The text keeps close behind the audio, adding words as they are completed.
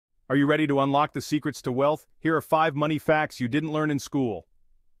Are you ready to unlock the secrets to wealth? Here are 5 money facts you didn't learn in school.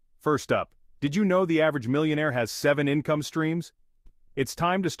 First up, did you know the average millionaire has 7 income streams? It's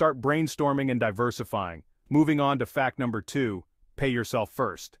time to start brainstorming and diversifying. Moving on to fact number 2, pay yourself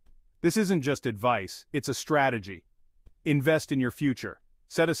first. This isn't just advice, it's a strategy. Invest in your future.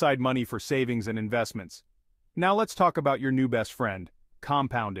 Set aside money for savings and investments. Now let's talk about your new best friend,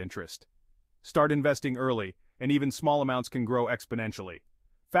 compound interest. Start investing early, and even small amounts can grow exponentially.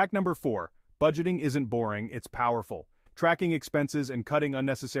 Fact number 4, budgeting isn't boring, it's powerful. Tracking expenses and cutting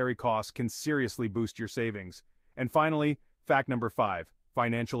unnecessary costs can seriously boost your savings. And finally, fact number 5,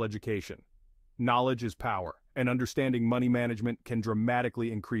 financial education. Knowledge is power, and understanding money management can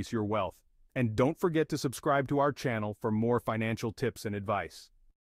dramatically increase your wealth. And don't forget to subscribe to our channel for more financial tips and advice.